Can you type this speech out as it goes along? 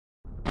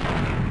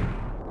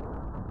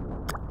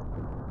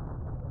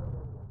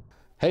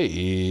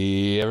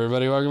Hey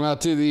everybody, welcome out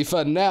to the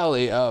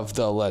finale of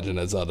The Legend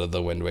of Zelda,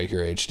 the Wind Waker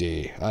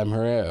HD. I'm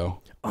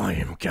Herao. I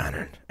am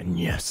Ganon, and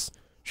yes,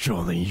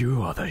 surely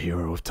you are the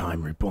hero of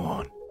Time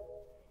Reborn.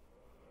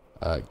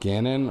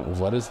 Ganon,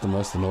 what is the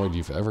most annoyed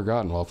you've ever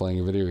gotten while playing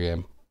a video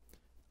game?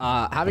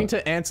 Having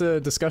to answer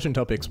discussion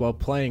topics while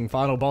playing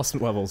final boss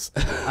levels.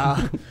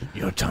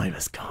 Your time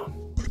has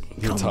come.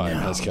 Your time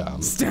has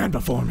come. Stand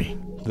before me.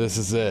 This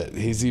is it.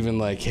 He's even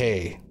like,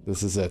 hey,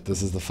 this is it.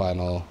 This is the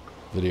final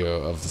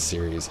video of the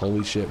series.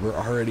 Holy shit, we're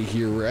already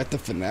here. We're at the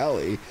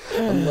finale.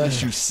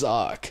 Unless you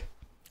suck.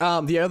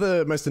 The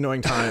other most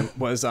annoying time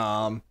was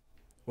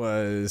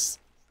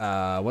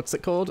what's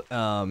it called?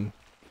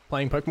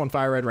 Playing Pokemon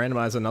Fire Red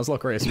Randomizer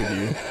Nuzlocke Race with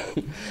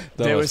you.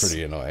 That was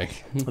pretty annoying.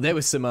 There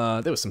was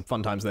some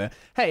fun times there.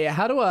 Hey,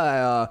 how do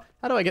I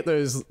get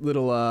those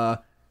little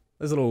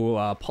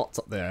pots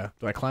up there?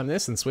 Do I climb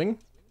this and swing?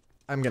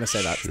 I'm gonna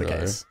say that's the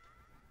case.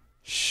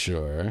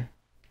 Sure.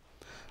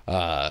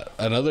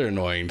 Another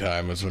annoying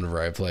time was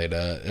whenever I played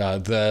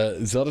the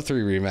Zelda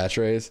 3 rematch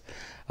race,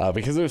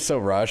 because it was so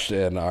rushed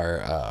and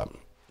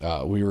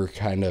we were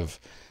kind of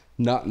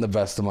not in the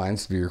best of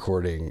minds to be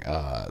recording.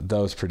 That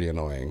was pretty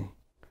annoying.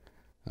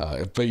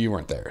 But you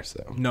weren't there,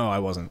 so. No, I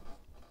wasn't.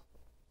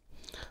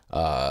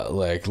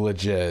 Like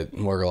legit,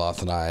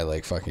 Morgaloth and I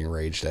like fucking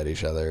raged at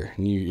each other.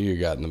 And you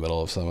got in the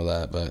middle of some of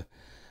that, but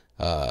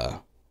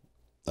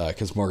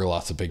because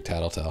Morgaloth's a big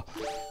tattletale.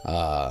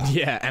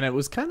 Yeah, and it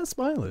was kind of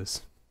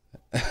spoilers.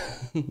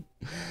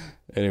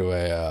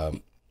 Anyway,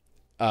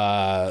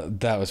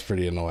 that was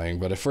pretty annoying.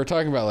 But if we're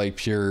talking about like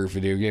pure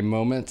video game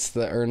moments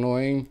that are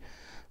annoying,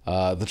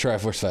 the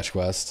Triforce Fetch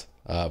Quest.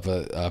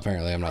 But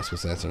apparently I'm not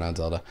supposed to answer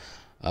non-Zelda.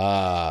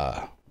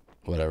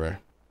 Whatever.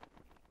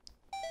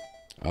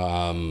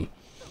 Oh,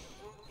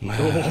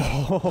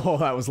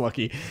 that was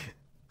lucky.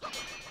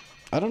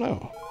 I don't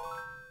know.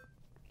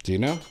 Do you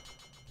know?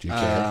 Do you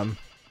care?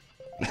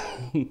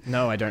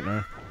 No, I don't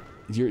know.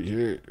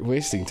 You're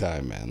wasting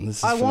time, man.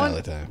 This is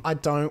finale time. I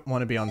don't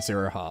want to be on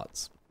Zero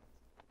Hearts.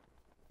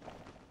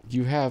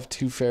 You have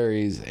 2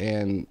 fairies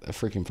and a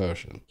freaking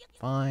potion.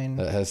 Fine.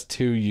 That has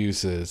 2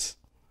 uses.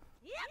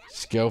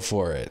 Just go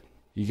for it.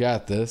 You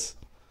got this.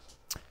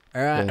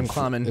 All right, I'm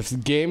climbing. If the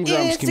Game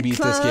Grumps can beat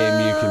this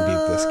game, you can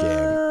beat this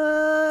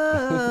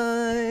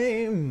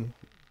game.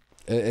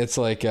 It's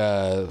like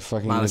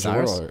fucking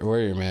Ninja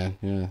Warrior, man.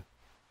 Yeah.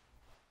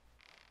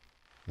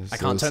 I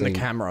can't turn the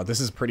camera. This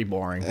is pretty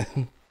boring.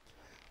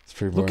 It's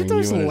pretty boring. Look at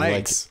those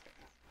legs.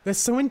 They're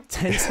so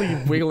intensely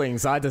wiggling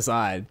side to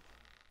side.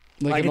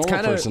 Like a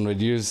normal person would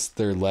use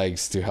their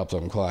legs to help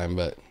them climb,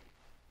 but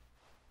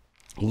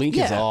Link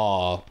is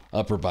all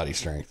upper body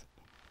strength.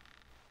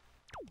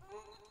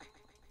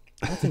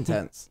 That's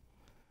intense.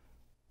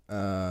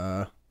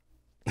 Damn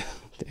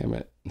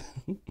it.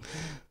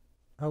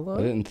 Hello?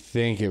 I didn't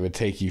think it would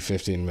take you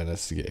 15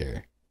 minutes to get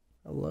here.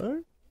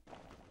 Hello?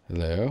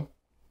 Hello?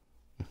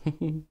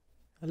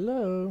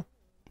 Hello?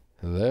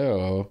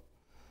 Hello?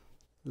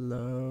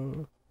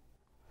 Hello?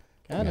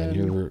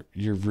 Man,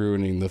 you're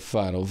ruining the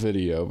final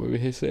video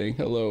by saying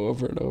hello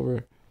over and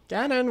over.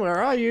 Ganon,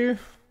 where are you?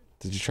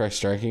 Did you try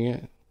striking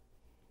it?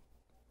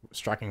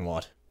 Striking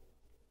what?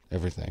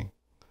 Everything.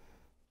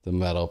 The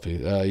metal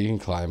piece. You can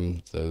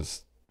climb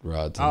those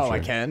rods. Oh, sure. I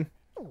can?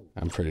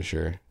 I'm pretty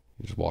sure.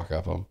 You just walk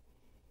up them.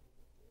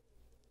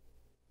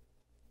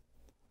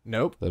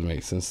 Nope. That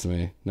makes sense to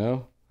me.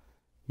 No?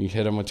 You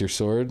hit them with your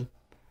sword?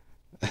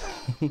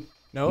 Nope.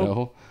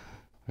 No?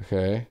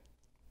 Okay.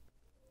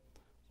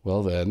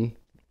 Well then.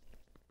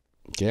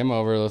 Game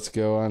over. Let's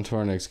go on to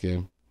our next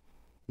game.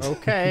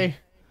 Okay.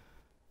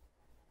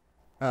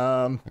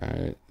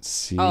 Alright.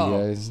 See you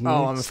guys next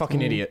I'm a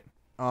fucking idiot.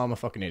 Oh, I'm a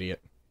fucking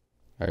idiot.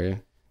 Are you?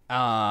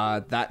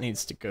 That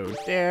needs to go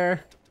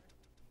there.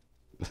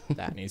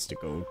 That needs to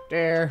go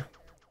there.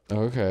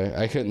 Okay.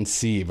 I couldn't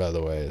see, by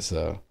the way,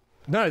 so.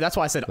 No, that's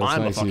why I said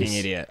I'm a fucking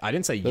idiot. I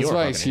didn't say you're a fucking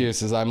idiot. That's my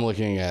excuse, is I'm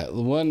looking at,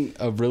 1,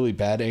 a really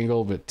bad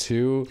angle, but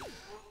 2,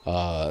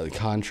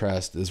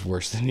 contrast is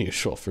worse than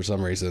usual for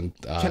some reason.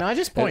 Can I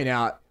just point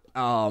out,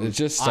 it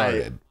just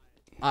started.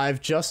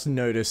 I've just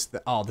noticed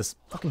that, oh, this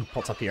fucking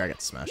pops up here, I get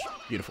to smash.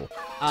 Beautiful.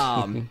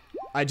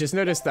 I just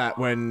noticed that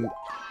when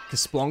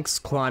Splonk's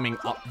climbing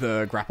up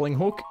the grappling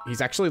hook, he's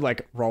actually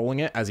like rolling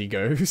it as he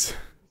goes.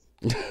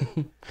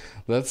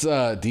 That's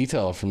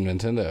detail from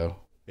Nintendo.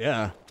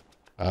 Yeah.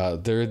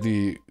 They're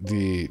the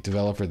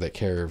developer that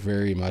care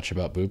very much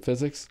about boob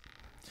physics.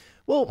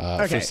 Well,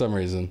 okay. For some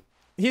reason.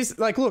 He's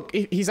like, look,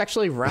 he's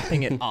actually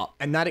wrapping it up,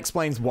 and that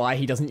explains why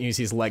he doesn't use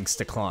his legs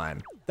to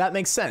climb. That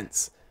makes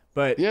sense.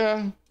 But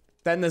yeah.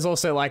 Then there's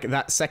also like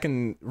that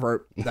second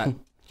rope that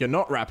you're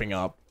not wrapping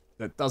up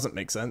that doesn't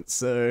make sense.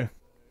 So,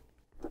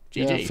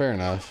 GG. Yeah, fair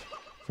enough.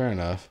 Fair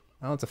enough.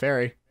 Oh, it's a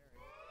fairy.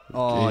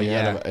 Oh,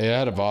 yeah. It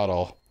had a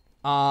bottle.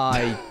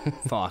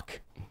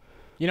 Fuck.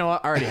 You know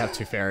what? I already have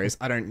 2 fairies.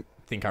 I don't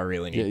think I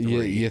really need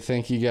 3. You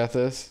think you got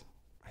this?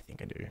 I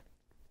think I do.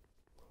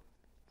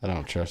 I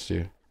don't trust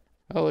you.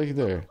 Oh, look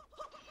there.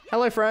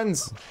 Hello,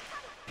 friends.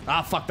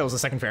 Ah, fuck, that was the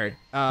second fairy.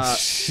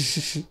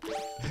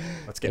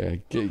 Let's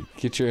get.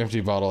 Get your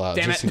empty bottle out.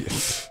 Damn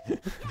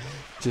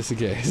Just in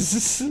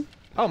case.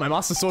 Oh, my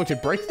Master Sword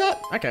could break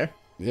that? Okay.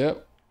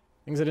 Yep.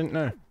 Things I didn't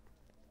know.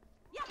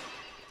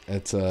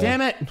 It's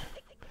Damn it!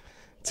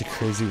 It's a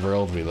crazy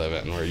world we live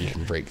in where you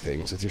can break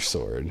things with your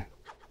sword.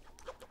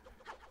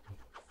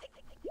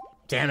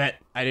 Damn it!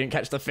 I didn't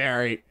catch the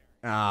fairy.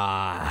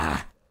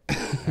 Ah.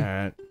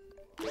 Alright.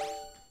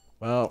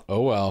 Well.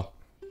 Oh well.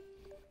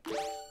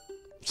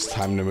 It's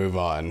time to move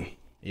on.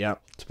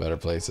 Yep. To better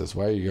places.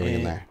 Why are you going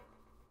in there?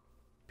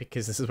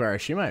 Because this is where I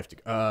assume I have to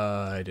go.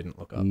 I didn't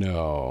look up.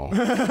 No.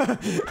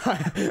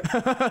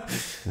 That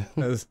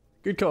was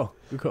good call.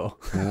 Good call.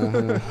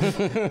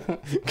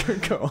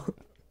 Good call.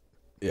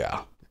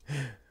 Yeah.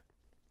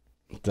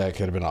 That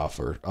could have been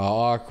awful.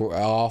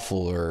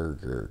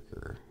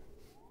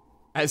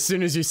 As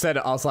soon as you said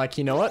it, I was like,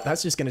 you know what?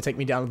 That's just going to take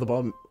me down to the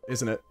bottom,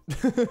 isn't it?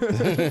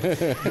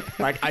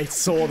 Like, I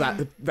saw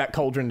that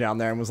cauldron down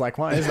there and was like,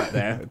 why is that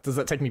there? Does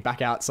that take me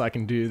back out so I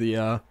can do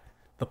the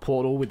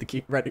portal with the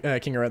King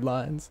of Red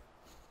Lions?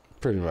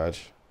 Pretty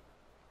much.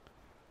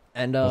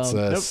 And, what's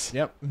this?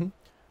 Nope, yep.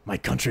 My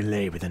country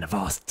lay within a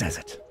vast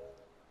desert.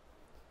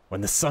 When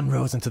the sun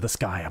rose into the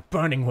sky, a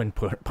burning wind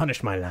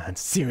punished my land,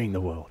 searing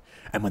the world.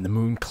 And when the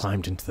moon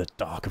climbed into the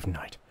dark of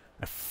night,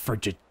 a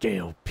frigid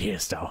gale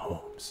pierced our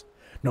homes.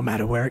 No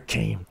matter where it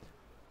came,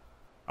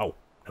 no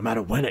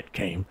matter when it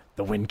came,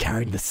 the wind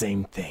carried the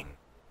same thing.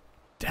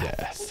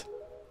 Death.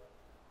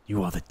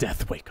 You are the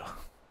Death Waker.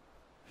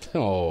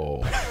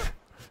 Oh.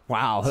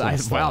 Wow, I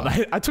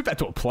took that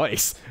to a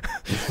place.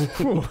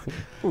 Ooh,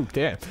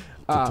 damn.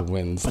 The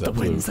winds that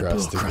blew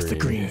across the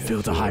green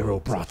field to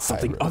Hyrule brought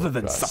something other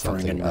than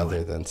suffering and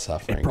ruin.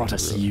 It brought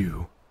us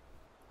you.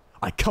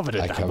 I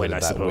coveted that wind, I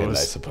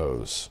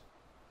suppose.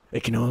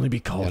 It can only be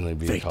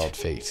called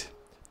fate.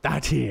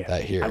 That here,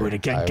 I would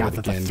again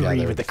gather the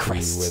three with the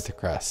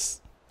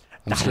crest.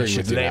 I'm that I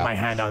should lay my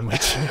hand on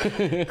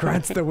which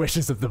grants the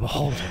wishes of the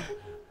beholder.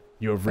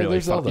 You were really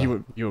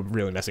you were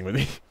really messing with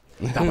me.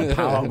 That when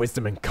power,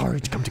 wisdom, and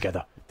courage come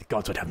together, the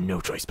gods would have no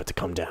choice but to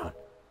come down.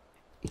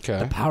 Okay.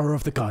 The power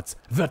of the gods,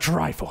 the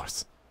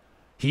Triforce.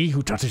 He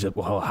who touches it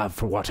will have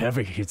for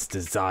whatever he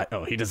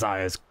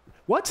desires.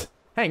 What?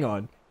 Hang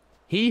on.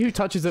 He who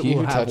touches it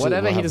will have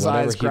whatever he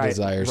desires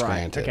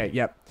granted. Okay,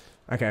 yep.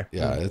 Okay.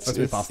 Yeah,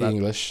 it's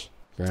English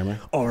grammar.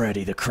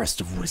 Already the crest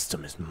of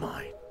wisdom is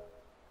mine.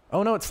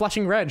 Oh no, it's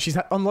flashing red. She's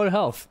on low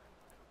health.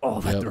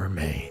 All that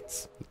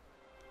remains.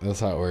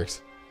 That's how it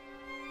works.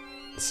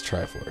 It's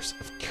Triforce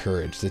of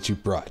courage that you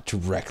brought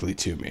directly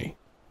to me.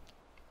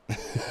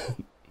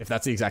 If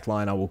that's the exact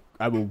line,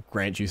 I will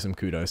grant you some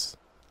kudos.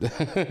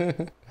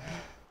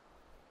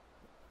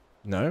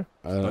 No?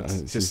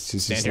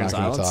 She's not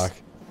gonna talk.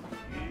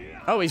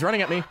 Oh, he's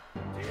running at me.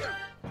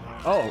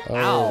 Oh,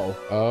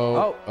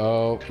 ow.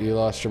 Oh, you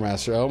lost your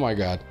master. Oh my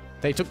god.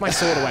 They took my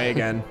sword away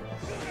again.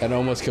 And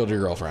almost killed your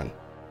girlfriend.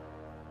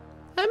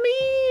 I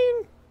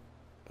mean...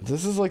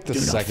 This is like the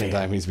second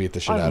time he's beat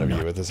the shit out of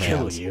you with his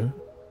hands. You.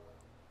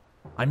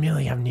 I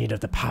merely have need of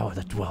the power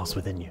that dwells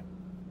within you.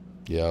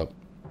 Yep.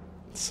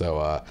 So,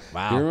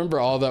 wow. You remember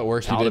all that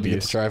work you did to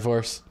get the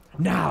Triforce?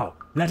 Now,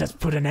 let us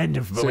put an end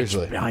to which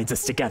binds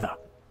us together.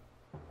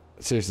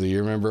 Seriously, you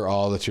remember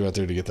all that you went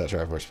through to get that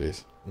Triforce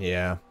piece?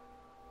 Yeah.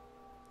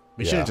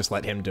 We should have just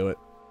let him do it.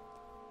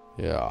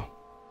 Yeah.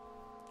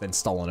 Then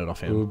stolen it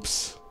off him.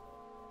 Oops.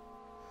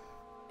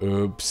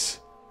 Oops.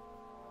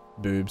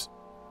 Boobs.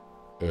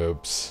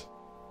 Oops.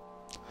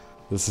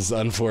 This is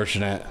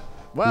unfortunate.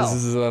 Well.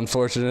 This is as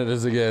unfortunate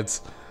as it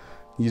gets.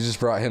 You just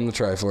brought him the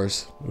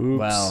Triforce. Oops.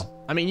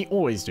 Well, I mean, you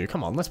always do.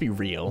 Come on, let's be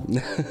real.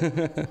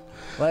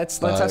 let's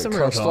have some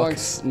real talk.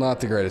 Splunk's not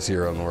the greatest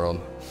hero in the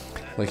world.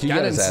 Like, he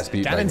got his ass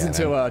beat by Ganon's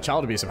into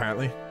child abuse,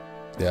 apparently.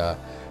 Yeah.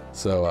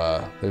 So,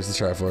 there's the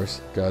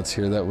Triforce. Gods,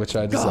 hear that which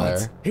I desire.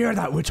 Gods, hear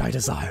that which I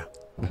desire.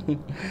 It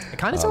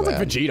kind of sounds like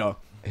Vegeta.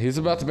 He's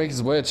about to make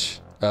his wish.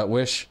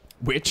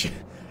 Which?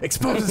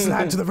 Expose his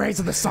land to the rays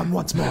of the sun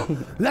once more.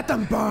 Let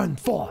them burn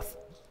forth.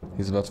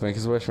 He's about to make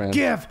his wish, man.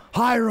 Give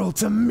Hyrule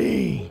to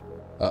me.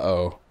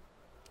 Uh-oh.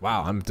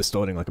 Wow, I'm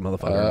distorting like a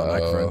motherfucker on my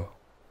microphone.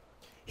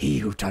 He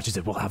who touches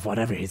it will have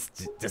whatever his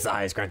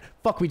desires grant.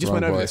 Fuck, we just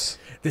went over this.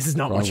 This is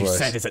not what you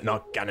said, is it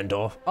not,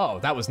 Ganondorf? Oh,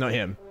 that was not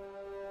him.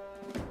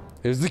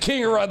 It was the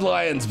King of Red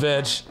Lions,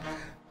 bitch.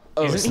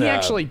 Oh, Isn't he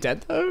actually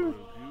dead, though?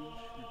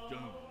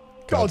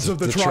 Gods of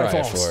the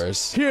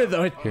Triforce, hear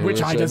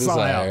which I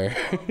desire.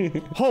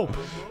 Hope.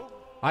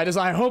 I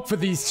desire hope for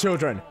these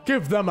children.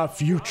 Give them a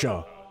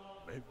future.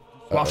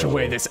 Wash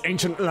away this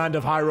ancient land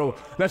of Hyrule.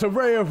 Let a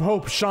ray of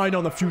hope shine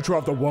on the future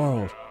of the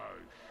world.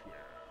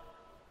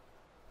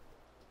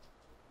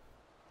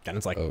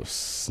 Ganon's like, oh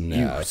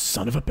snap! You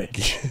son of a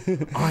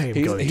bitch! I am going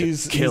to kill you.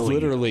 He's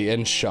literally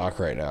in shock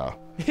right now.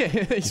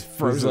 He's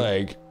frozen. He's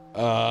like,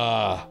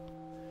 no.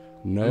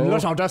 And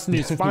let our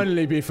destinies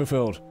finally be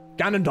fulfilled.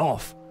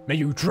 Ganondorf, may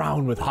you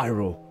drown with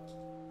Hyrule.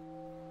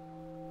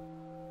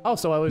 Oh,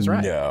 so I was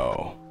right.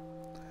 No.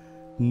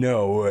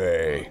 No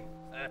way.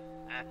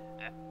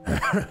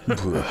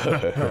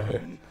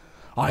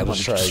 I want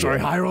to try destroy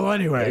again. Hyrule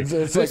anyway.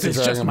 It's like the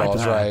Dragon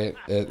Balls, right?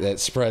 It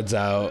spreads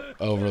out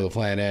over the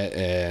planet,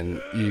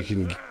 and you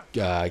can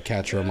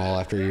capture them all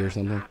after a year or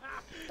something.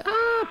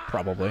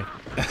 Probably.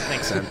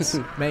 Makes sense.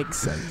 Makes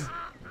sense.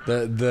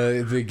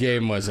 The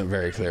game wasn't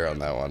very clear on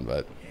that one,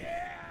 but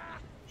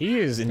He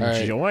is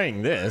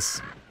enjoying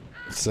this.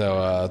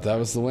 so that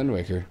was the Wind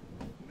Waker.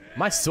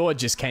 My sword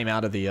just came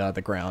out of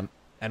the ground,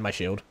 and my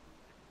shield.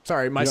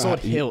 Sorry, my sword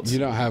hilt. You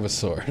don't have a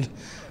sword.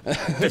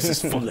 This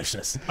is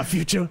foolishness. A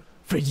future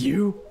for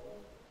you?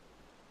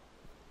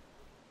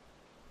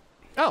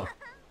 Oh.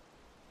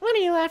 What are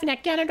you laughing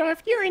at, Ganondorf?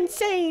 You're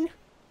insane.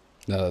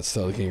 No, that's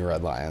still the King of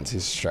Red Lions.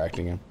 He's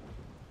distracting him.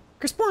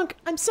 Kerplunk,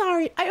 I'm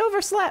sorry. I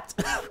overslept.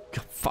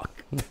 God,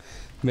 fuck.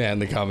 Man,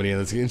 the comedy in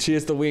this game. She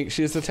is the wink.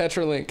 She is the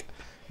Tetra Link.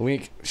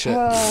 Wink. Shit.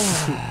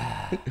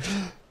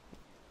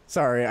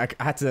 Sorry, I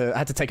had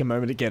to take a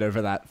moment to get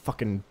over that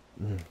fucking...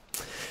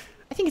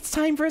 I think it's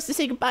time for us to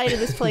say goodbye to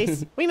this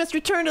place. We must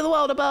return to the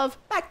world above,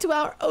 back to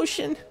our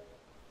ocean.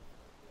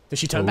 Does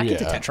she turn back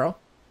into Tetra?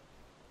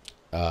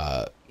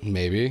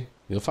 Maybe.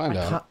 You'll find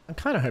out. I'm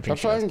kind of hoping I'm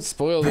trying to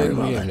spoil the game,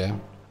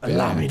 man.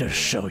 Allow me to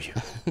show you.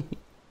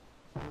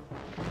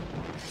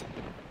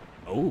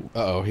 Oh.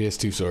 Uh-oh, he has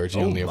two swords.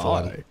 You only have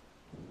one.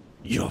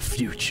 Your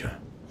future,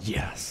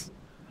 yes.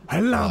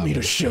 Allow me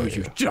to show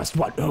you just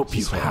what hope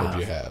you That's what hope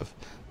you have. have.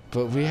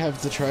 But we have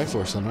the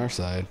Triforce on our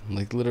side.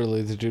 Like,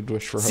 literally, the dude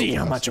wish for hope. See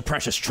how for us. much a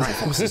precious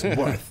Triforce is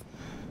worth.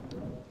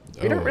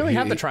 We don't really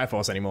have the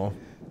Triforce anymore.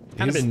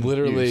 He's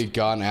literally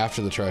gone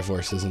after the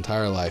Triforce his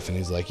entire life, and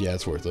he's like, yeah,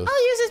 it's worth it.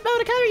 I'll use this bow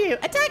to cover you.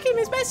 Attack him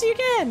as best you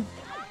can.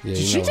 Yeah, Did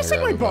you she no just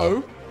longer take my have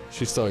a bow?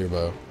 She stole your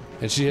bow.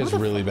 And she has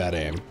really bad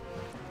aim.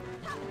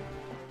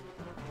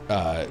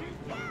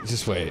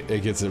 Just wait.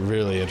 It gets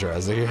really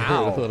interesting here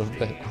a little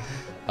bit.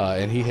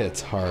 And he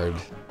hits hard.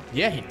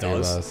 Yeah, he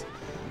does.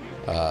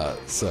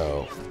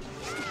 So,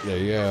 there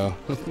you go.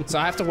 So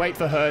I have to wait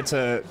for her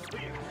to...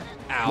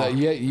 Ow. No,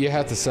 you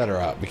have to set her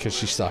up because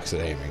she sucks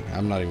at aiming.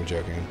 I'm not even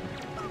joking.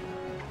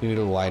 You need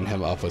to line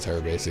him up with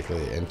her,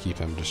 basically, and keep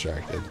him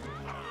distracted.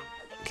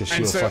 Because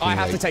she'll fucking, I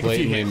have to take a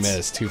few blatantly hits.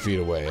 miss 2 feet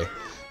away.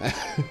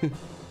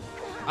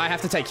 I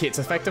have to take hits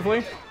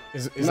effectively?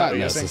 Is that Not what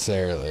you're saying?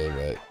 necessarily,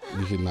 but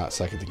you can not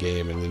suck at the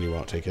game and then you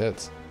won't take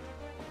hits.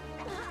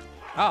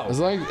 Oh. As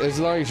long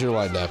as you're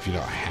lined up, you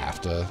don't have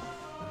to.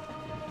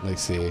 Like,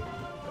 see,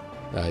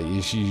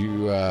 you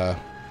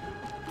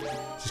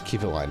just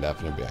keep it lined up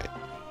and it'll be alright.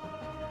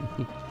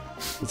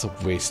 It's a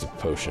waste of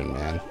potion,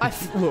 man.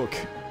 Look,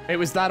 it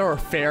was that or a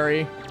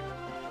fairy.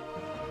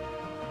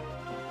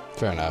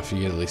 Fair enough.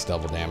 You get at least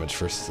double damage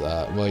first.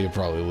 Well, you'll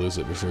probably lose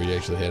it before you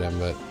actually hit him,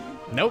 but.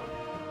 Nope.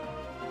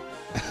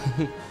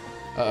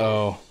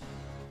 Uh-oh.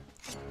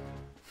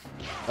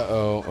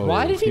 Uh-oh. Oh,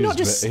 Why did he not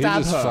just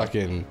stab her?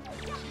 Fucking...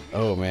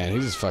 Oh, man. He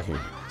just fucking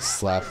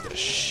slapped the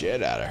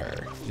shit out of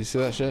her. Did you see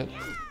that shit?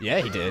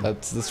 Yeah, he did.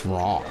 That's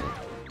wrong.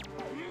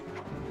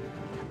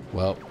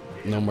 Well,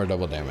 no more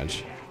double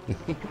damage.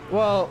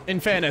 Well, in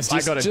fairness,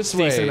 I got a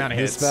decent wait. amount of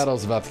hits. This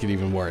battle's about to get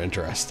even more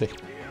interesting.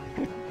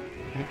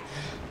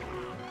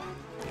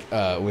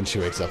 When she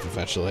wakes up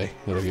eventually,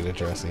 it'll get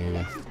interesting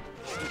again.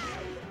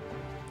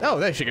 Oh,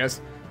 there she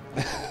goes.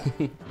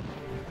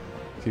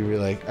 She'll be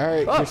like,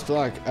 alright, Chris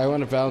Block, I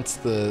want to bounce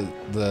the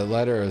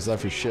light arrows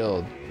off your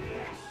shield.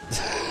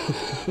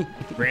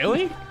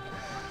 Really?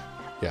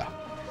 Yeah.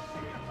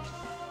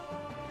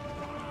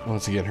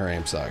 Once again, her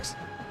aim sucks.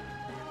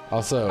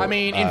 Also, I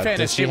mean, in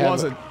fairness, it have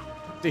was a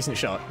decent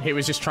shot. He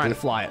was just trying to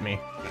fly at me.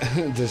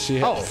 does she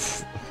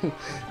have?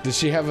 Does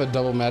she have a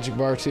double magic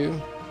bar too?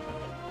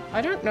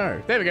 I don't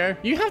know. There we go.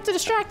 You have to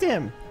distract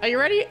him. Are you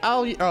ready?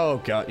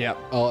 Oh god, yep.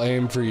 I'll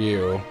aim for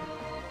you.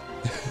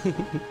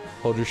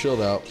 Hold your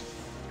shield out.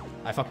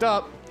 I fucked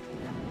up.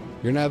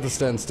 You're gonna have to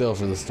stand still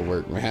for this to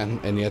work, man.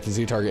 And you have to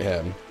Z-target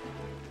him.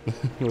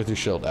 With your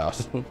shield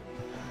out.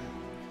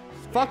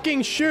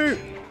 Fucking shoot!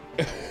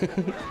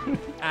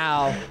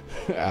 Ow.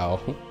 Ow.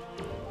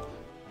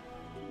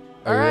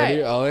 All right.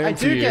 Ready? I'll aim I for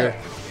do you. get it.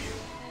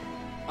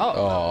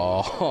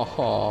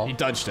 Oh. He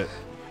dodged it.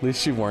 At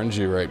least she warns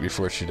you right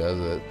before she does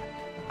it.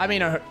 I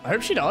mean, I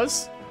hope she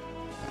does.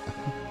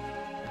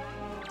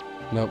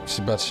 Nope, she's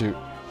about to shoot.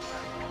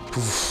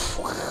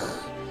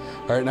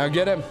 Alright, now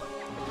get him.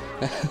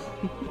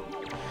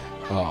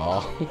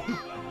 Aw.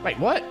 Wait,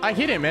 what? I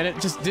hit him and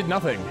it just did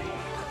nothing.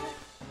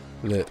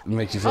 That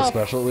make you feel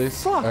special at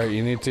least? fuck. Alright,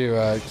 you need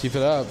to keep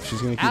it up.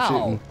 She's gonna keep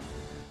shooting.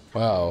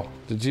 Wow.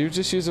 Did you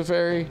just use a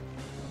fairy?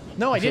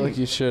 No, I feel didn't. like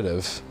you should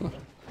have.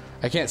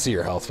 I can't see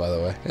your health, by the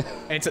way.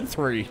 It's at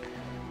 3.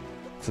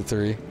 It's a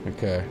 3?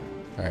 Okay.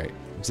 Alright.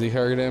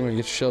 Z-target him and get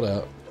your shield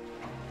out.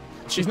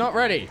 She's not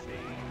ready.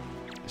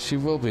 She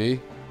will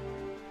be.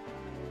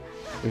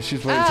 If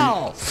she's waiting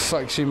Ow!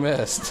 Fuck, she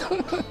missed.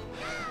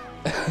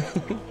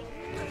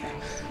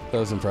 That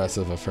was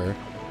impressive of her.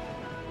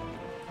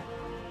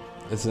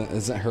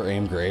 Isn't her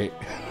aim great?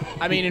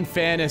 I mean, in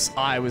fairness,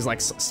 I was like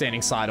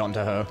standing side onto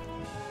her.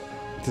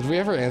 Did we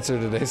ever answer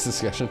today's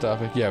discussion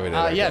topic? Yeah, we did.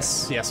 Okay.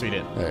 Yes, we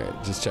did.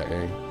 Alright, just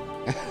checking.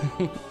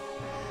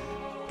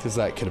 Because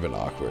that could have been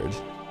awkward.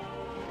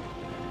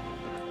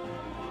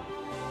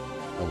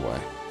 Oh boy.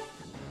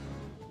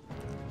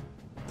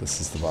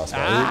 This is the boss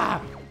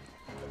battle.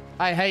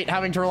 I hate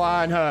having to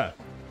rely on her.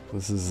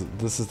 This is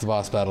the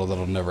boss battle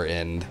that'll never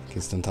end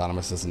because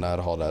Dentonomous doesn't know how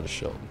to hold out a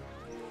shield.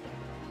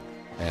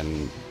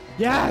 And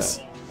Yes.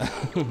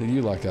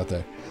 you lucked out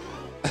there.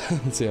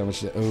 Let's see how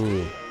much.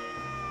 Ooh,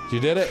 you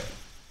did it.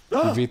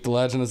 You beat the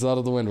Legend of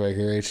Zelda: The Wind Waker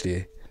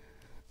HD.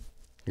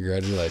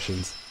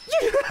 Congratulations.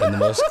 And the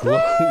most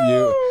cool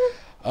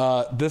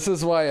this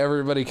is why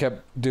everybody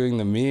kept doing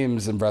the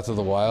memes in Breath of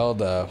the Wild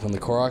when the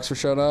Koroks were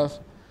shown off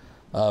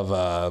of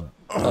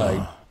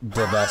the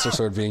Master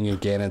Sword being in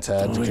Ganon's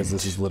head, because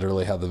this is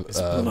literally how the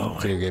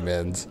video game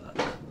ends.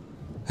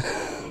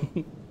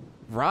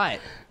 Right.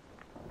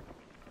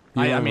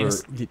 You I remember,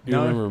 mean, you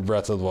no. remember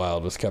Breath of the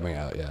Wild was coming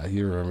out, yeah.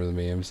 You remember the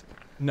memes.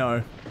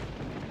 No.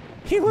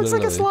 He looks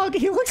like a slug.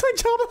 He looks like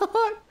Jabba the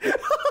Hutt.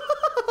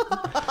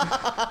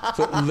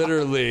 So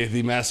literally,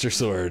 the Master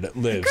Sword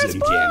lives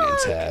in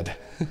Ganon's head.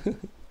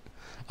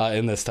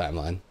 In this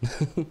timeline.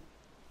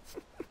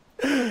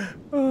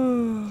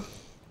 I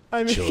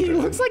mean, Children. he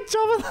looks like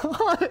Jabba the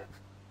Hutt.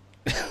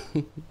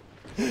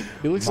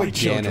 He looks My like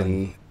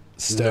children, Ganon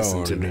Stone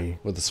listen to me.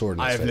 with a sword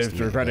in I his have face. lived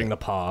regretting the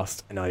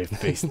past, and I have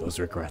faced those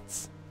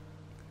regrets.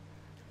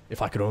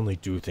 If I could only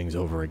do things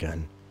over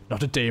again,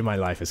 not a day of my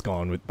life has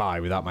gone by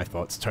without my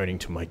thoughts turning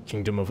to my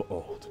kingdom of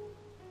old.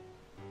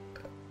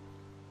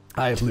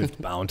 I have lived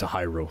bound to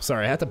Hyrule.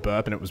 Sorry, I had to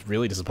burp, and it was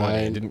really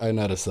disappointing. I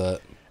noticed that.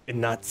 In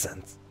that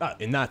sense,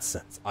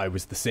 I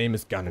was the same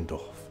as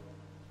Ganondorf.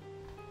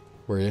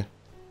 Were you?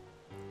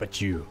 But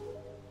you,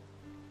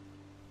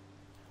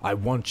 I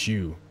want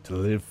you to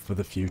live for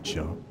the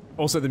future.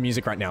 Also, the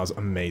music right now is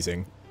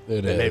amazing.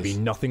 There may be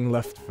nothing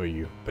left for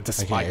you, but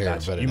despite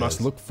that, you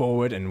must look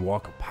forward and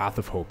walk a path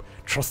of hope,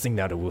 trusting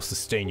that it will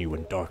sustain you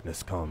when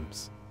darkness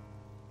comes.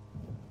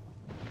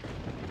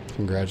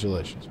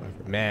 Congratulations, my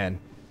friend. Man,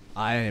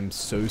 I am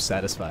so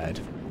satisfied.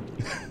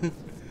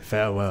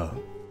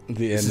 Farewell.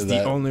 The This end is of the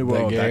that, only that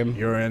world that game.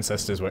 your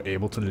ancestors were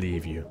able to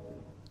leave you.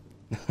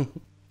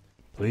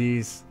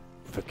 Please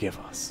forgive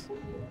us.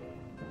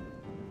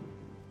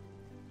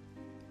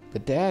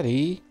 But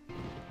Daddy,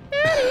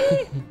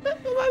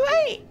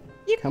 Wait!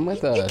 come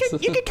with us.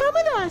 You can come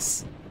with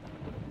us!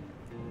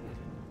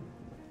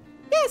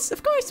 Yes,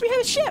 of course, we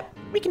have a ship!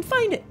 We can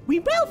find it! We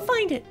will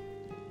find it!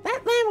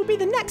 That land will be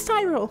the next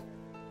Hyrule!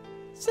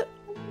 So,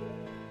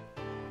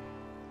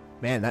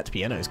 Man, that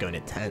piano is going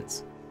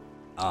intense.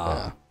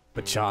 Yeah.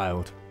 But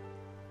child,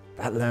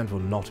 that land will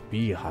not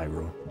be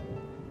Hyrule.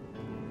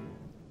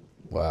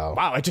 Wow.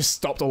 Wow, I just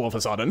stopped all of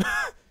a sudden.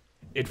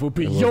 It will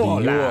be It will your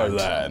be land. your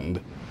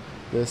land.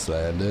 This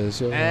land is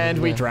your And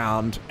we land.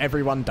 drowned.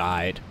 Everyone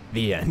died.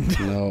 The end.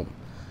 No.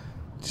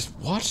 Just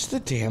watch the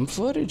damn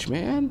footage,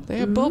 man. They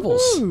have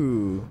bubbles.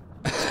 Ooh.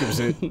 Scuba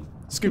suit.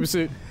 Scuba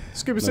suit.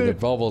 Scuba No, they're suit.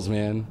 bubbles,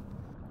 man.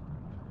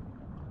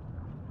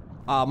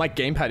 My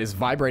gamepad is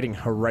vibrating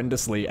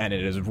horrendously, and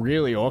it is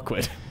really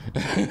awkward.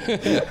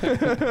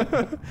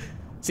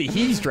 See,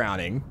 he's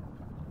drowning.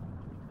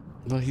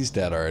 Well, he's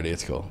dead already.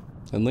 It's cool.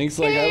 And Link's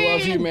like, I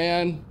love you,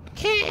 man.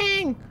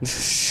 King!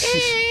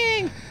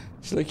 King!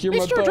 She's like, you're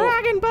my Mr. boat.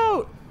 Dragon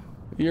Boat!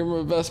 You're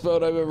my best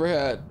boat I've ever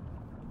had.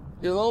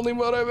 You're the only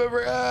boat I've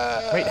ever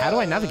had. Wait, how do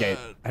I navigate?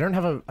 I don't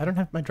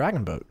have my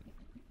dragon boat.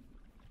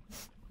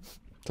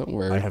 Don't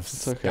worry. I have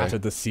it's okay.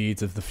 scattered the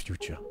seeds of the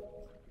future.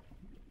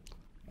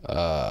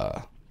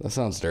 That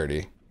sounds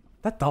dirty.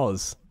 That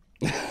does.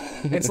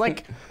 It's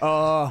like,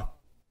 no,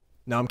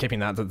 I'm keeping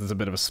that. There's a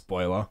bit of a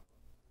spoiler.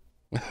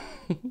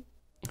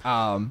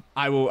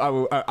 I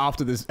will,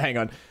 after this, hang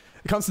on.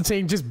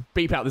 Constantine, just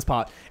beep out this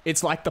part.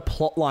 It's like the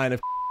plot line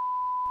of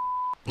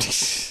hey,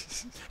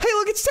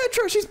 look, it's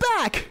Tetra, she's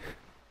back!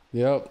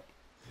 Yep.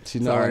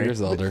 She's no longer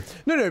Zelda.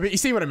 No, but you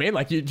see what I mean?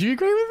 Like, do you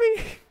agree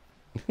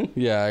with me?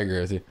 Yeah, I agree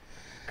with you.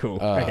 Cool,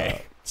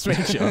 okay.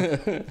 Sweet sure.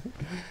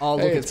 Oh,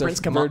 look, Hey, it's it's a Prince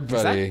bird Kamali.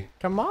 Is buddy.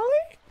 that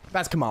Kamali?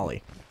 That's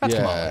Kamali. That's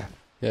Yeah. Kamali.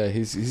 Yeah,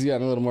 he's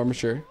gotten a little more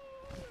mature.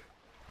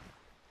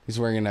 He's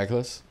wearing a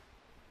necklace.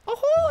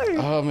 Ahoy!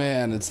 Oh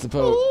man, it's the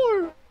boat.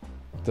 Ahoy!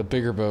 The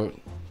bigger boat.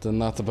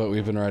 Not the boat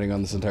we've been riding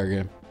on this entire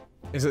game.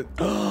 Is it?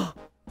 Oh,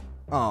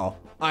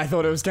 I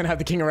thought it was gonna have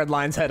the King of Red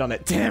Lion's head on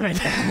it. Damn it!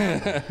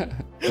 I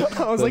was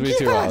That'd like, be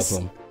too yes!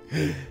 awesome.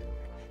 Big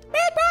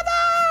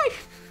brother!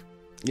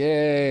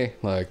 Yay!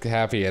 Like,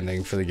 happy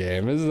ending for the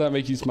game. Doesn't that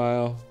make you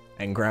smile?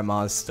 And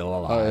Grandma's still Oh,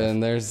 alive.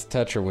 and there's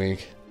Tetra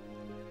Wink.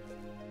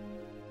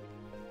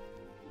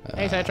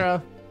 Hey,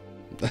 Tetra.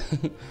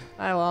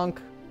 Hi, Lonk.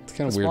 It's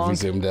kind of weird we Spelunk.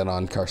 zoomed in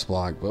on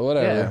Carsplonk, but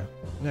whatever.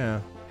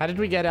 Yeah. How did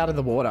we get out of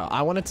the water?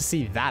 I wanted to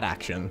see that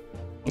action.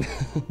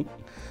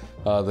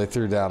 They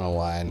threw down a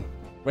line.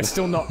 We're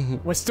still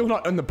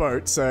not on the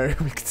boat, so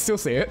we can still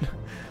see it.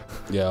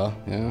 Yeah.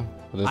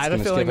 But it's I have a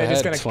gonna feeling skip they're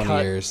just ahead gonna 20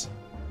 cut- years.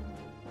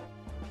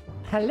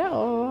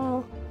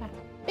 Hello?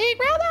 Big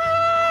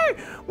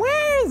brother!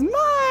 Where's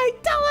my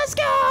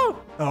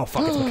telescope? Oh,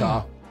 fuck, it's my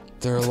car.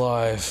 They're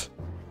alive.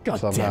 God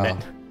Somehow. damn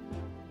it.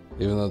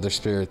 Even though they're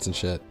spirits and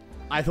shit.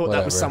 I thought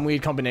that was Whatever. some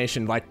weird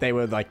combination, like they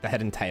were like the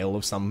head and tail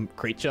of some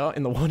creature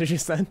in the water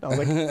just then. I was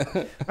like,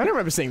 I don't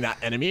remember seeing that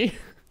enemy.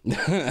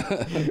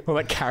 Or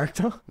that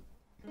character.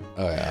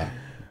 Oh yeah.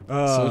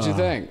 So what'd you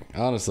think?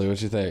 Honestly,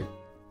 what'd you think?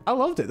 I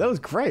loved it. That was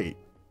great.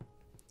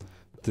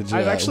 Did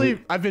you?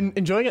 I've been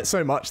enjoying it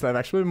so much that I've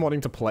actually been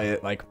wanting to play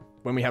it like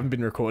when we haven't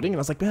been recording, and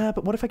I was like, yeah,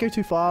 but what if I go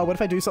too far? What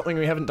if I do something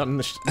we haven't done in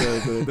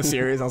the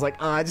series? And I was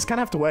like, I just kind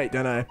of have to wait,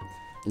 don't I?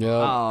 Yeah.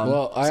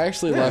 Well, I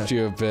actually left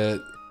you a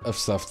bit of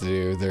stuff to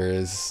do. There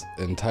is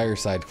entire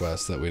side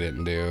quests that we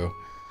didn't do.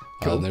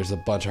 Cool. And there's a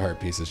bunch of heart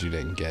pieces you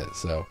didn't get.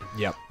 So,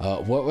 Yep.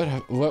 what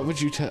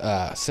would you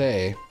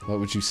say? What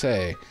would you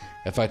say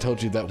if I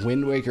told you that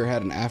Wind Waker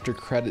had an after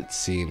credits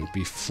scene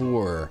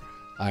before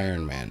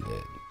Iron Man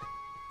did?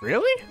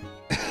 Really?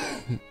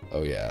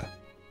 Oh yeah.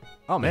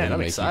 Oh man, It'll I'm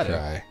make excited. You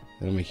cry.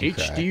 It'll make you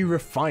cry. HD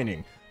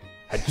refining.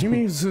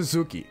 Hajime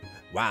Suzuki.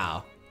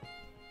 Wow.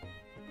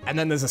 And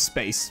then there's a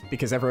space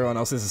because everyone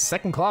else is a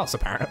second class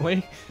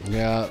apparently.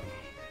 Yeah.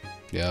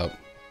 Yep.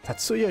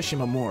 Tatsuya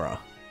Shimamura.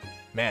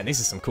 Man, these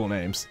are some cool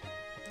names.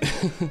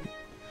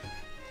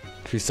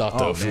 Chisato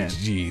Oh, man.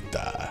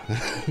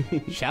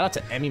 Fujita. Shout out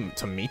to Emi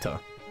Tomita.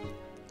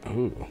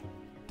 Ooh.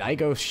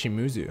 Daigo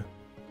Shimizu.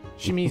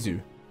 Shimizu.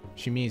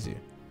 Shimizu.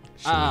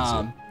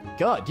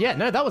 God, yeah,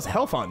 no, that was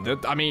hell fun.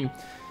 I mean,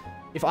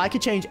 if I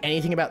could change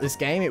anything about this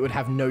game, it would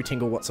have no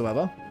tingle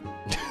whatsoever.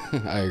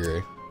 I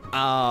agree.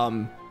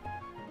 And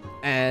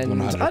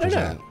 100%. I don't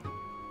know.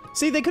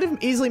 See, they could have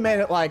easily made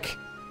it like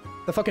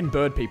the fucking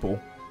bird people.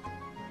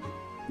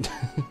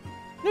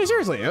 No,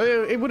 seriously,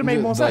 it would have made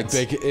more sense.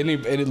 Like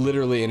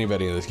literally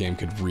anybody in this game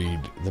could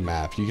read the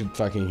map. You could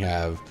fucking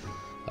have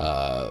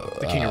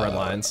the King of Red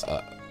Lions.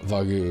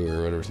 Vagu or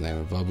whatever his name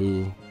is.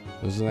 Vabu.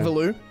 What's his name?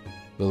 Valu.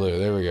 Valu.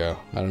 There we go.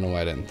 I don't know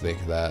why I didn't think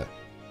of that.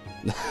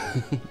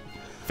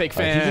 Fake he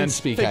fan. can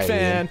speak Fake Haitian.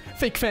 fan.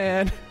 Fake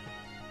fan.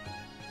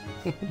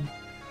 Oh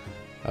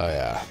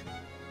yeah.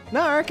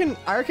 No, I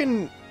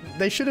reckon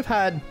they should have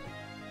had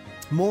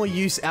more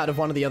use out of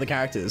one of the other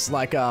characters,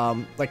 like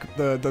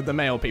the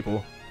male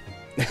people,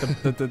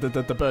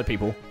 the bird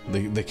people.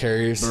 The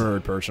carriers.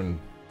 Bird person.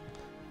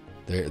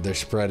 They're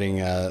spreading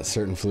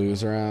certain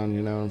flus around.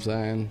 You know what I'm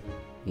saying?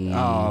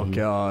 Oh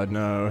god,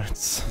 no!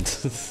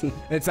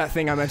 It's that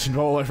thing I mentioned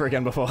all over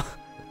again before.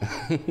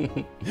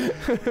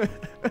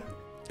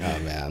 Oh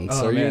man. Oh,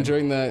 So are you man.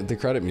 enjoying the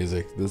credit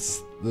music?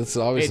 This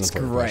always It's an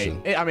important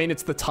great. question. I mean,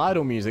 it's the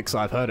title music, so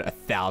I've heard it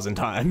 1,000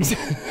 times.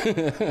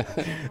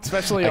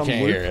 Especially I on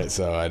can't loop. hear it,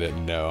 so I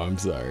didn't know. I'm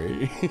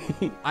sorry.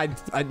 I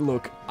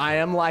look. I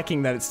am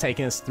liking that it's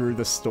taking us through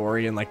the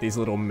story and like these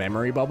little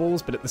memory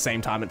bubbles, but at the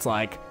same time, it's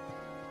like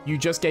you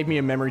just gave me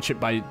a memory chip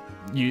by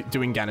you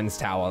doing Ganon's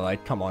Tower.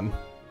 Like, come on,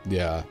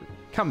 Yeah.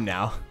 come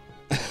now.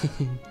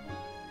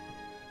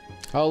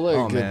 Oh look,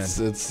 Oh, man.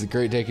 it's the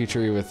Great Deku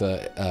Tree with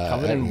a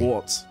Covered in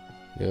warts.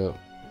 Yep.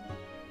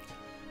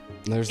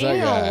 There's that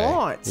Ew, guy.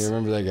 what? You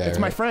remember that guy? It's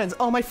right? my friends.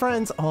 Oh, my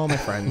friends. Oh, my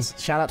friends.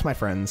 Shout out to my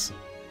friends.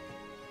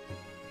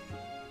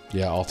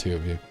 Yeah, all two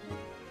of you.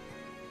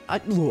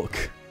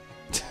 Look.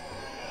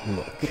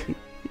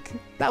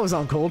 That was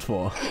uncalled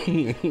for.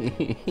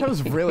 That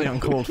was really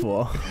uncalled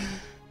for.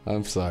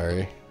 I'm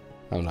sorry.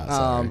 I'm not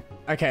sorry.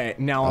 Okay,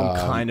 now I'm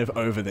kind of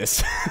over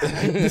this.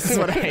 This is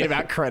what I hate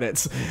about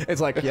credits. It's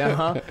like, yeah,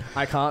 huh?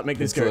 I can't make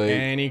this It's go like-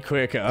 any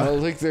quicker. Oh,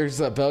 look, there's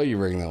that bell you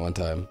rang that one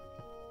time.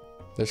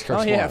 There's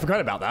Oh yeah, I forgot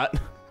about that.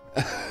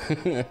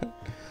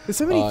 There's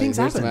so many things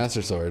there's the happen.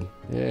 Master Sword.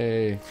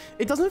 Yay.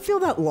 It doesn't feel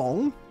that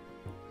long.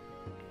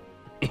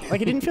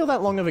 Like, it didn't feel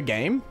that long of a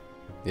game.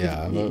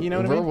 Yeah, you know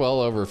what I we're mean? well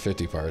over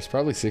 50 parts,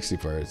 probably 60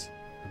 parts.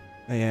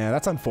 Yeah,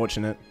 that's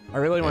unfortunate. I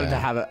really wanted to Yeah.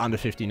 have it under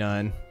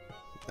 59.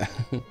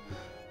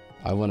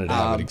 I wanted to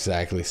have it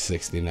exactly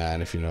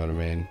 69, if you know what I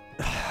mean.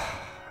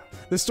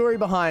 The story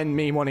behind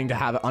me wanting to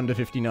have it under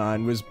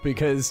 59 was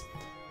because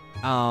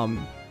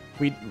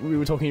we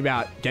were talking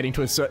about getting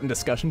to a certain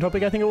discussion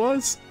topic, I think it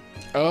was.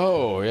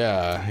 Oh,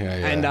 yeah.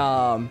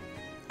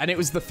 And it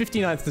was the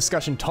 59th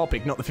discussion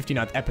topic, not the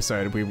 59th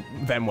episode. We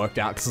then worked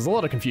out because there's a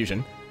lot of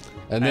confusion.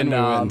 And then we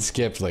went um, and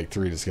skipped like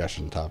 3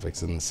 discussion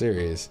topics in the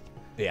series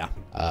Yeah.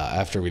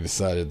 after we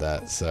decided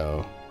that,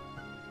 so...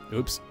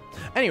 Oops.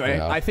 Anyway,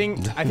 Yeah. I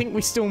think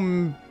we still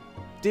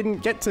didn't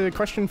get to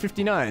question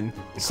 59.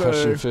 So,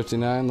 Question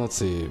 59, let's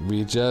see.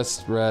 We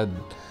just read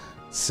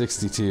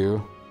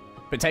 62.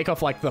 but take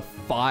off like the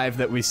 5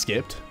 that we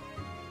skipped.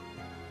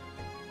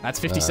 That's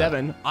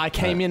 57. I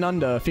came in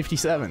under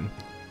 57.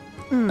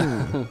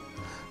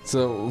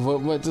 So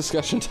what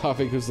discussion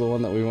topic was the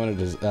one that we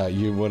wanted to,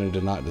 you wanted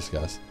to not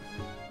discuss?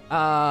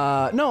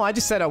 No, I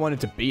just said I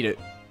wanted to beat it.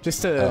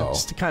 Just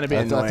to kind of be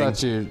I annoying.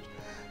 thought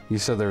you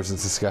said there was a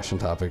discussion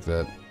topic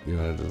that you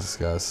wanted to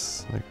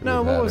discuss. Like No,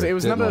 we've what had was or it? It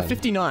was didn't number want.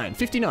 59.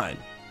 59.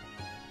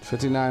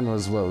 59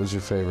 was what was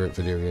your favorite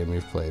video game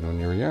you've played when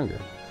you were younger?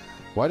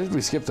 Why did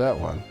we skip that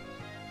one?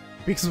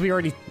 Because we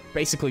already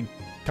basically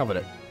covered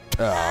it.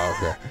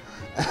 Oh,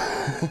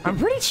 okay. I'm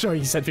pretty sure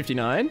you said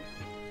 59.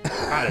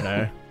 I don't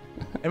know.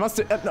 It must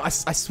have, no, I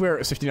swear it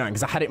was 59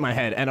 because I had it in my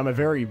head and I'm a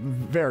very,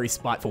 very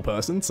spiteful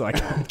person, so I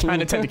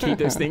kind of tend to keep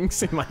those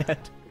things in my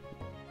head.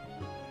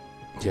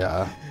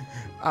 Yeah.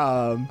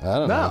 I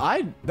don't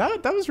know.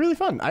 That was really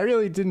fun. I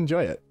really did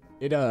enjoy it.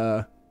 It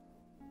was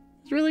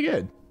really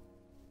good.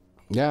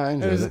 Yeah, I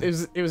enjoyed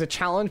it. It was a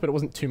challenge, but it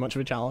wasn't too much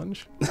of a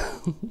challenge.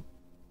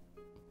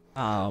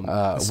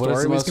 What is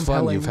the most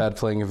fun you've had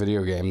playing a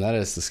video game? That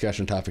is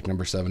discussion topic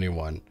number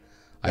 71.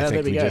 I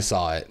think we just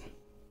saw it.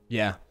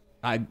 Yeah.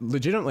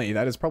 Legitimately,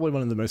 that is probably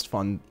one of the most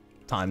fun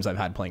times I've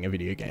had playing a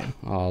video game.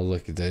 Oh,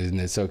 look at that. Isn't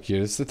it so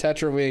cute? It's the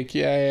Tetra week.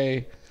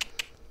 Yay.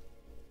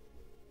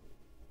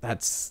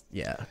 That's,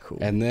 yeah, cool.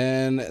 And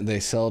then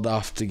they sold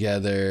off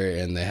together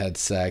and they had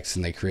sex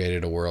and they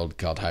created a world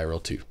called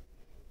Hyrule 2.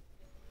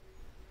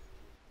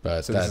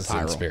 But so that's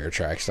in Spirit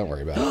Tracks. Don't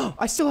worry about it.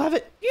 I still have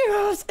it.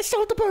 Yes, I still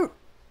have the boat.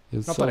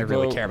 It's Not that I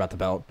really care about the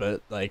belt,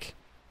 but like,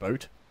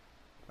 boat?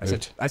 I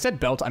said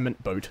belt, I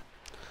meant boat.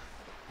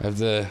 I have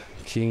the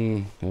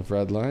King of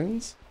Red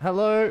Lions.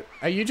 Hello,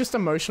 are you just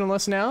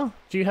emotionless now?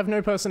 Do you have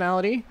no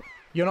personality?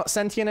 You're not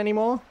sentient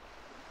anymore?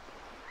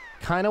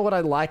 Kind of what I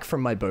like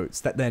from my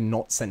boats, that they're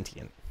not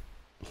sentient.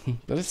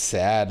 But it's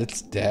sad,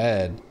 it's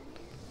dead.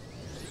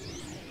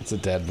 It's a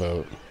dead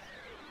boat.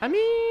 I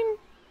mean,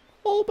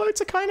 all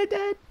boats are kind of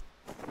dead.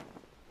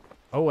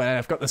 Oh, and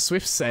I've got the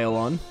Swift sail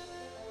on.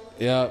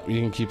 Yeah, you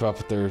can keep up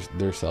with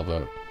their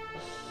sailboat.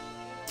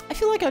 I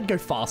feel like I'd go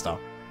faster.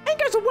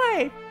 Anchors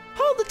away!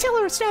 Hold the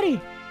tiller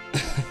steady!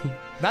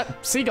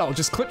 That seagull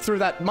just clipped through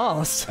that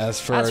mast. As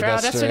for our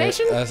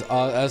destination? As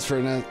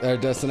for our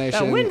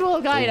destination, the wind will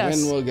guide us.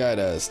 The wind will guide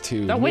us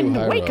to the Wind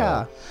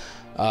Waker.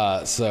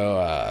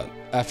 So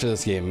after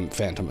this game,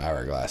 Phantom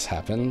Hourglass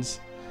happens.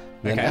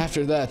 Then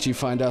after that, you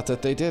find out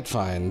that they did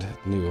find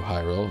New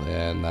Hyrule,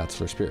 and that's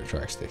where Spirit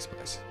Tracks takes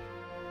place.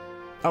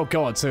 Oh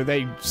god, so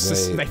they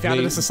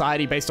founded a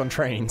society based on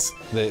trains.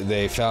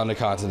 They found a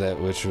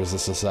continent which was a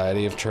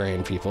society of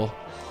train people,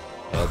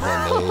 and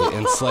then they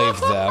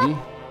enslaved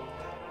them,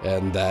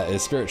 and that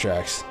is Spirit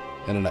Tracks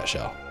in a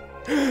nutshell.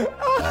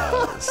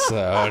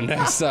 So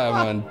next time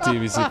on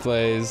TBC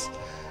Plays,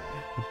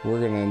 we're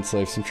gonna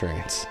enslave some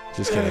trains.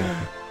 Just kidding.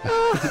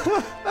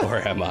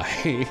 Or am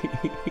I?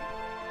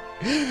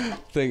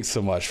 Thanks so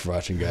much for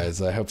watching,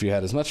 guys. I hope you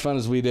had as much fun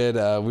as we did.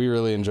 We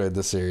really enjoyed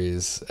the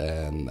series,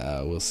 and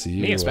we'll see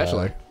you. Me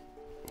especially.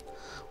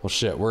 Well,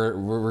 shit, we're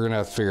gonna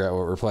have to figure out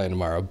what we're playing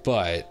tomorrow,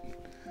 but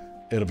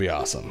it'll be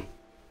awesome.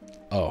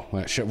 Oh,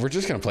 well, shit, we're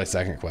just gonna play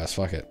Second Quest.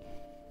 Fuck it.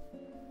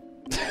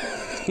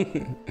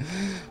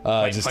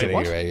 Just kidding,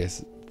 anyway,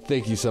 guys.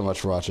 Thank you so much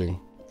for watching.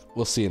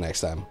 We'll see you next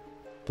time.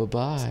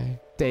 Bye-bye.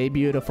 Stay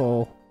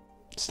beautiful.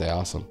 Stay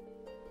awesome.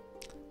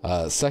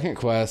 Second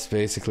Quest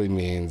basically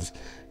means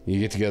you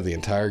get to go the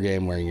entire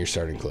game wearing your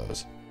starting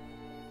clothes.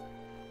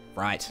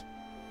 Right.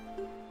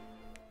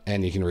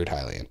 And you can read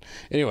Hylian.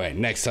 Anyway,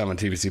 next time on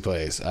TBC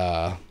Plays,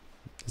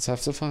 let's have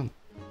some fun.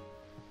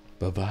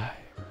 Bye-bye.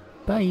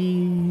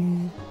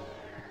 Bye.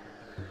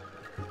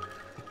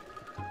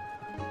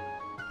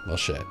 Well,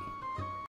 shit.